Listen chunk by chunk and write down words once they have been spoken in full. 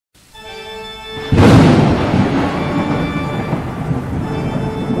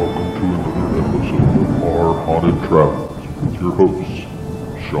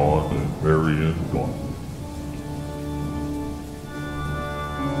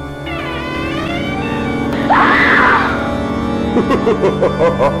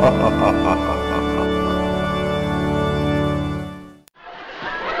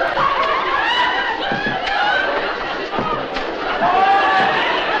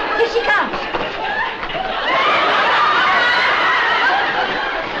she comes.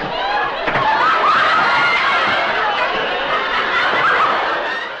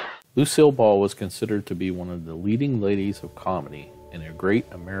 Lucille Ball was considered to be one of the leading ladies of comedy and a great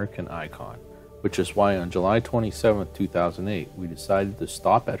American icon, which is why on July 27, 2008, we decided to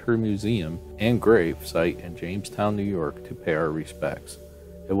stop at her museum and grave site in Jamestown, New York to pay our respects.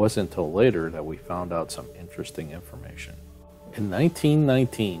 It wasn't until later that we found out some interesting information. In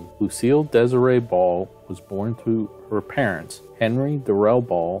 1919, Lucille Desiree Ball was born to her parents, Henry Darrell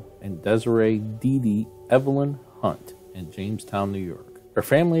Ball and Desiree DeDe Evelyn Hunt, in Jamestown, New York. Her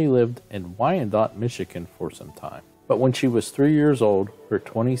family lived in Wyandotte, Michigan for some time. But when she was 3 years old, her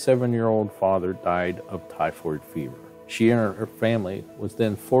 27-year-old father died of typhoid fever. She and her family was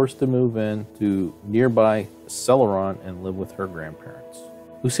then forced to move in to nearby Celeron and live with her grandparents.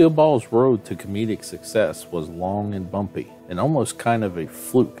 Lucille Ball's road to comedic success was long and bumpy, and almost kind of a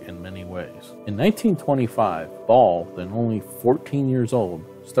fluke in many ways. In 1925, Ball, then only 14 years old,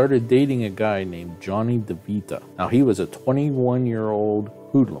 started dating a guy named Johnny DeVita. Now, he was a 21-year-old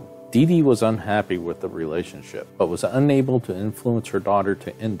hoodlum. DeDe was unhappy with the relationship, but was unable to influence her daughter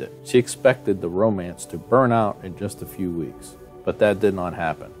to end it. She expected the romance to burn out in just a few weeks, but that did not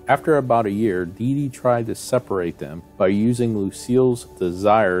happen. After about a year, DeDe tried to separate them by using Lucille's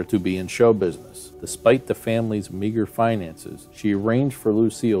desire to be in show business. Despite the family's meager finances, she arranged for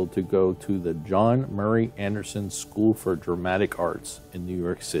Lucille to go to the John Murray Anderson School for Dramatic Arts in New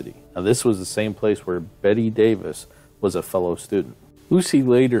York City. Now, this was the same place where Bette Davis was a fellow student. Lucy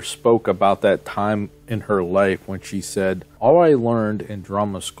later spoke about that time in her life when she said, "All I learned in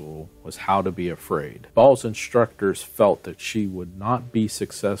drama school was how to be afraid." Ball's instructors felt that she would not be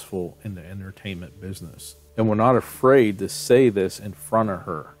successful in the entertainment business and were not afraid to say this in front of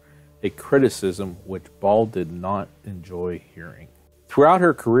her, a criticism which Ball did not enjoy hearing. Throughout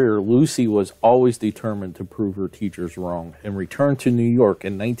her career, Lucy was always determined to prove her teachers wrong and returned to New York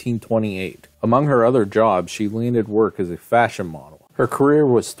in 1928. Among her other jobs, she landed work as a fashion model. Her career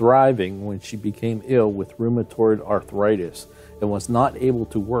was thriving when she became ill with rheumatoid arthritis and was not able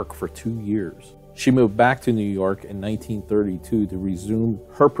to work for 2 years. She moved back to New York in 1932 to resume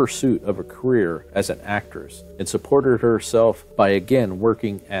her pursuit of a career as an actress and supported herself by again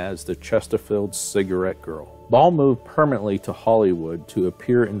working as the Chesterfield cigarette girl. Ball moved permanently to Hollywood to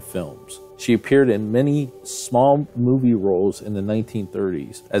appear in films. She appeared in many small movie roles in the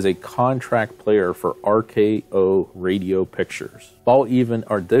 1930s as a contract player for RKO Radio Pictures. Ball even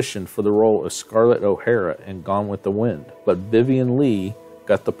auditioned for the role of Scarlett O'Hara in Gone with the Wind, but Vivien Leigh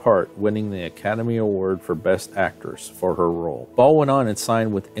got the part, winning the Academy Award for Best Actress for her role. Ball went on and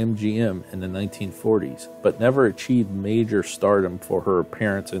signed with MGM in the 1940s, but never achieved major stardom for her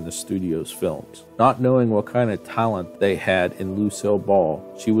appearance in the studio's films. Not knowing what kind of talent they had in Lucille Ball,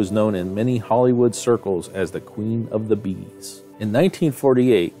 she was known in many Hollywood circles as the Queen of the Bees. In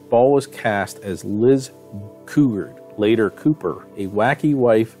 1948, Ball was cast as Liz Cougard, later Cooper, a wacky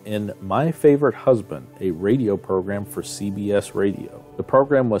wife in My Favorite Husband, a radio program for CBS Radio. The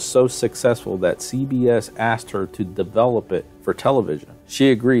program was so successful that CBS asked her to develop it for television. She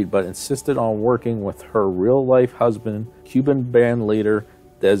agreed, but insisted on working with her real-life husband, Cuban band leader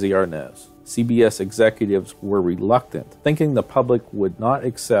Desi Arnaz. CBS executives were reluctant, thinking the public would not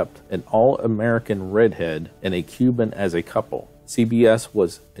accept an all-American redhead and a Cuban as a couple. CBS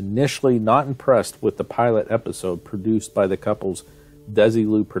was initially not impressed with the pilot episode produced by the couple's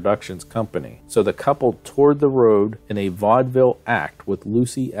Desilu Productions company, so the couple toured the road in a vaudeville act with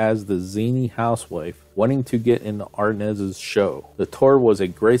Lucy as the zany housewife wanting to get in Arnaz's show. The tour was a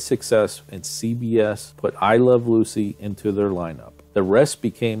great success and CBS put I Love Lucy into their lineup. The rest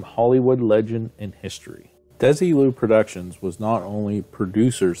became Hollywood legend and history. Desilu Productions was not only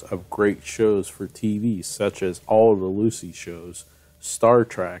producers of great shows for TV such as all of the Lucy shows, Star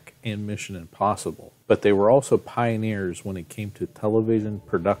Trek, and Mission Impossible, but they were also pioneers when it came to television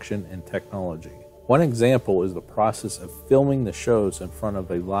production and technology. One example is the process of filming the shows in front of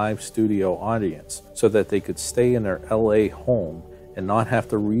a live studio audience so that they could stay in their LA home and not have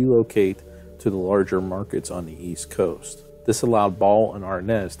to relocate to the larger markets on the East Coast. This allowed Ball and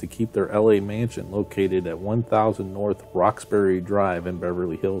Arnaz to keep their LA mansion located at 1000 North Roxbury Drive in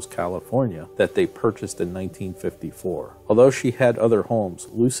Beverly Hills, California, that they purchased in 1954. Although she had other homes,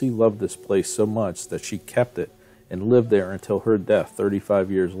 Lucy loved this place so much that she kept it and lived there until her death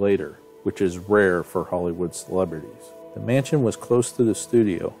 35 years later, which is rare for Hollywood celebrities. The mansion was close to the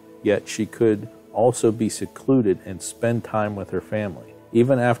studio, yet she could also be secluded and spend time with her family.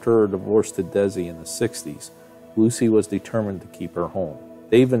 Even after her divorce to DeDe in the 60s, Lucy was determined to keep her home.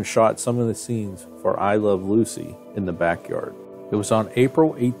 They even shot some of the scenes for I Love Lucy in the backyard. It was on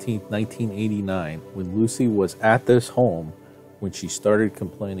April 18, 1989, when Lucy was at this home when she started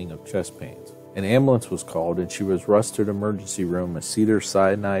complaining of chest pains. An ambulance was called and she was rushed to the emergency room at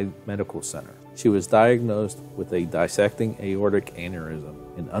Cedars-Sinai Medical Center. She was diagnosed with a dissecting aortic aneurysm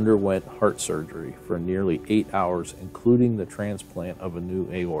and underwent heart surgery for nearly 8 hours, including the transplant of a new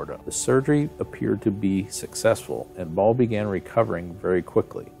aorta. The surgery appeared to be successful, and Ball began recovering very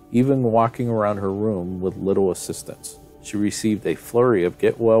quickly, even walking around her room with little assistance. She received a flurry of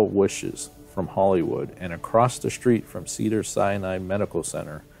get-well wishes from Hollywood, and across the street from Cedars-Sinai Medical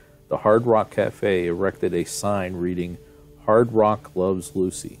Center, the Hard Rock Cafe erected a sign reading, "Hard Rock Loves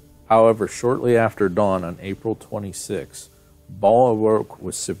Lucy." However, shortly after dawn on April 26, Ball awoke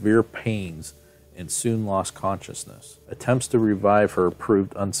with severe pains and soon lost consciousness. Attempts to revive her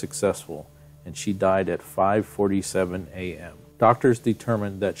proved unsuccessful, and she died at 5:47 a.m. Doctors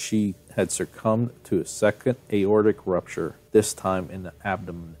determined that she had succumbed to a second aortic rupture, this time in the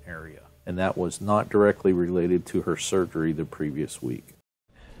abdomen area, and that was not directly related to her surgery the previous week.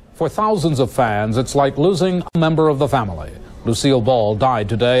 For thousands of fans, it's like losing a member of the family. Lucille Ball died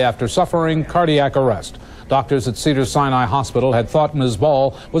today after suffering cardiac arrest. Doctors at Cedars-Sinai Hospital had thought Ms.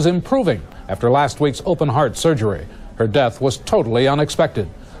 Ball was improving after last week's open heart surgery. Her death was totally unexpected.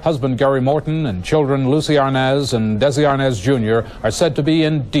 Husband Gary Morton and children Lucy Arnaz and Desi Arnaz Jr. are said to be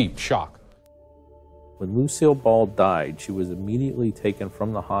in deep shock. When Lucille Ball died, she was immediately taken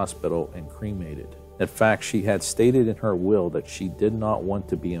from the hospital and cremated. In fact, she had stated in her will that she did not want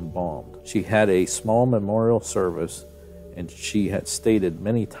to be embalmed. She had a small memorial service, and she had stated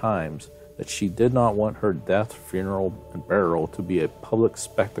many times that she did not want her death, funeral, and burial to be a public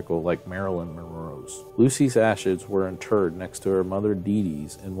spectacle like Marilyn Monroe's. Lucy's ashes were interred next to her mother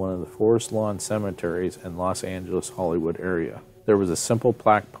DeDe's in one of the Forest Lawn cemeteries in Los Angeles, Hollywood area. There was a simple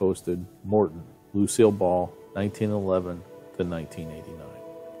plaque posted, Morton, Lucille Ball, 1911 to 1989.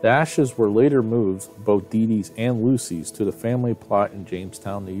 The ashes were later moved, both DeDe's and Lucy's, to the family plot in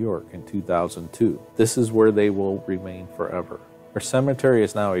Jamestown, New York in 2002. This is where they will remain forever. Her cemetery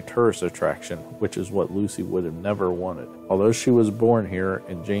is now a tourist attraction, which is what Lucy would have never wanted. Although she was born here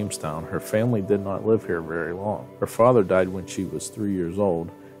in Jamestown, her family did not live here very long. Her father died when she was 3 years old,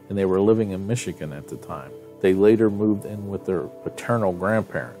 and they were living in Michigan at the time. They later moved in with their paternal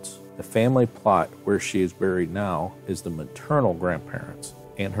grandparents. The family plot where she is buried now is the maternal grandparents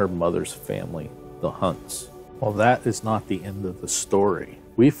and her mother's family, the Hunts. Well, that is not the end of the story.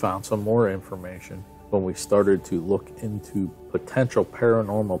 We found some more information when we started to look into potential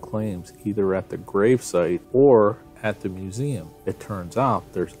paranormal claims either at the gravesite or at the museum. It turns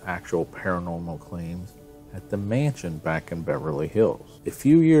out there's actual paranormal claims at the mansion back in Beverly Hills. A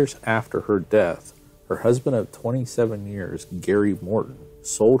few years after her death, her husband of 27 years, Gary Morton,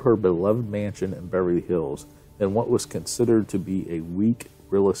 sold her beloved mansion in Beverly Hills in what was considered to be a weak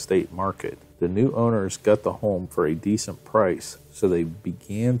real estate market. The new owners got the home for a decent price, so they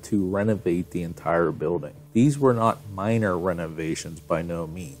began to renovate the entire building. These were not minor renovations by no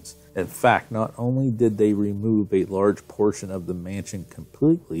means. In fact, not only did they remove a large portion of the mansion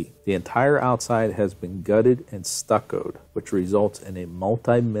completely, the entire outside has been gutted and stuccoed, which results in a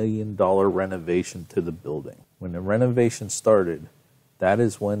multi-million-dollar renovation to the building. When the renovation started, that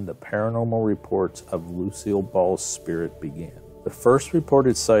is when the paranormal reports of Lucille Ball's spirit began. The first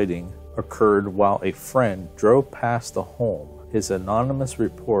reported sighting occurred while a friend drove past the home. His anonymous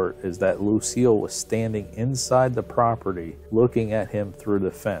report is that Lucille was standing inside the property looking at him through the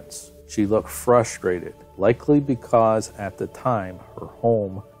fence. She looked frustrated, likely because at the time her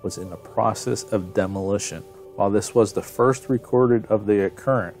home was in the process of demolition. While this was the first recorded of the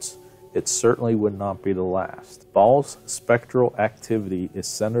occurrence, it certainly would not be the last. Ball's spectral activity is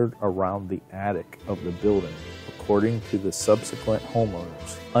centered around the attic of the building. According to the subsequent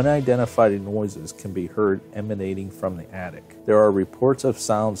homeowners, unidentified noises can be heard emanating from the attic. There are reports of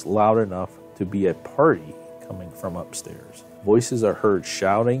sounds loud enough to be a party coming from upstairs. Voices are heard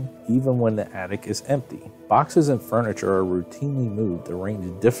shouting even when the attic is empty. Boxes and furniture are routinely moved,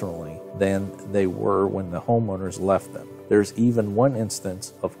 arranged differently than they were when the homeowners left them. There's even one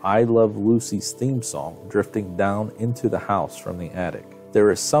instance of I Love Lucy's theme song drifting down into the house from the attic.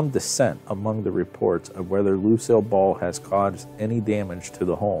 There is some dissent among the reports of whether Lucille Ball has caused any damage to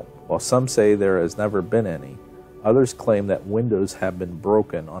the home. While some say there has never been any, others claim that windows have been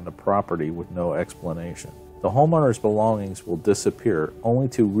broken on the property with no explanation. The homeowner's belongings will disappear only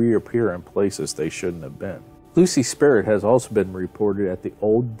to reappear in places they shouldn't have been. Lucy's spirit has also been reported at the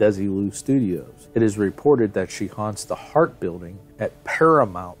old Desiree Studios. It is reported that she haunts the Hart Building at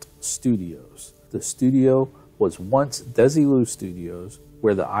Paramount Studios. The studio was once Desiree Studios,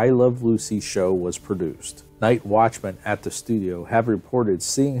 where the I Love Lucy show was produced. Night watchmen at the studio have reported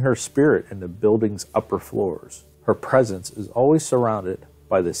seeing her spirit in the building's upper floors. Her presence is always surrounded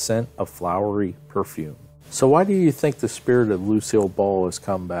by the scent of flowery perfume. So why do you think the spirit of Lucille Ball has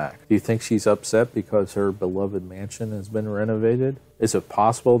come back? Do you think she's upset because her beloved mansion has been renovated? Is it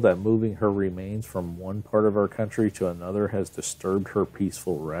possible that moving her remains from one part of our country to another has disturbed her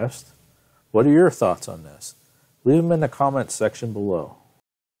peaceful rest? What are your thoughts on this? Leave them in the comments section below.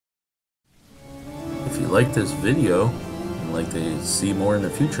 If you like this video and like to see more in the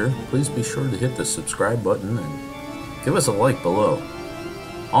future, please be sure to hit the subscribe button and give us a like below.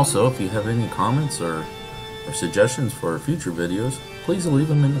 Also, if you have any comments or suggestions for future videos, please leave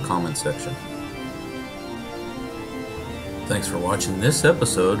them in the comment section. Thanks for watching this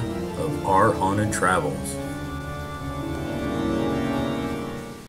episode of Our Haunted Travels.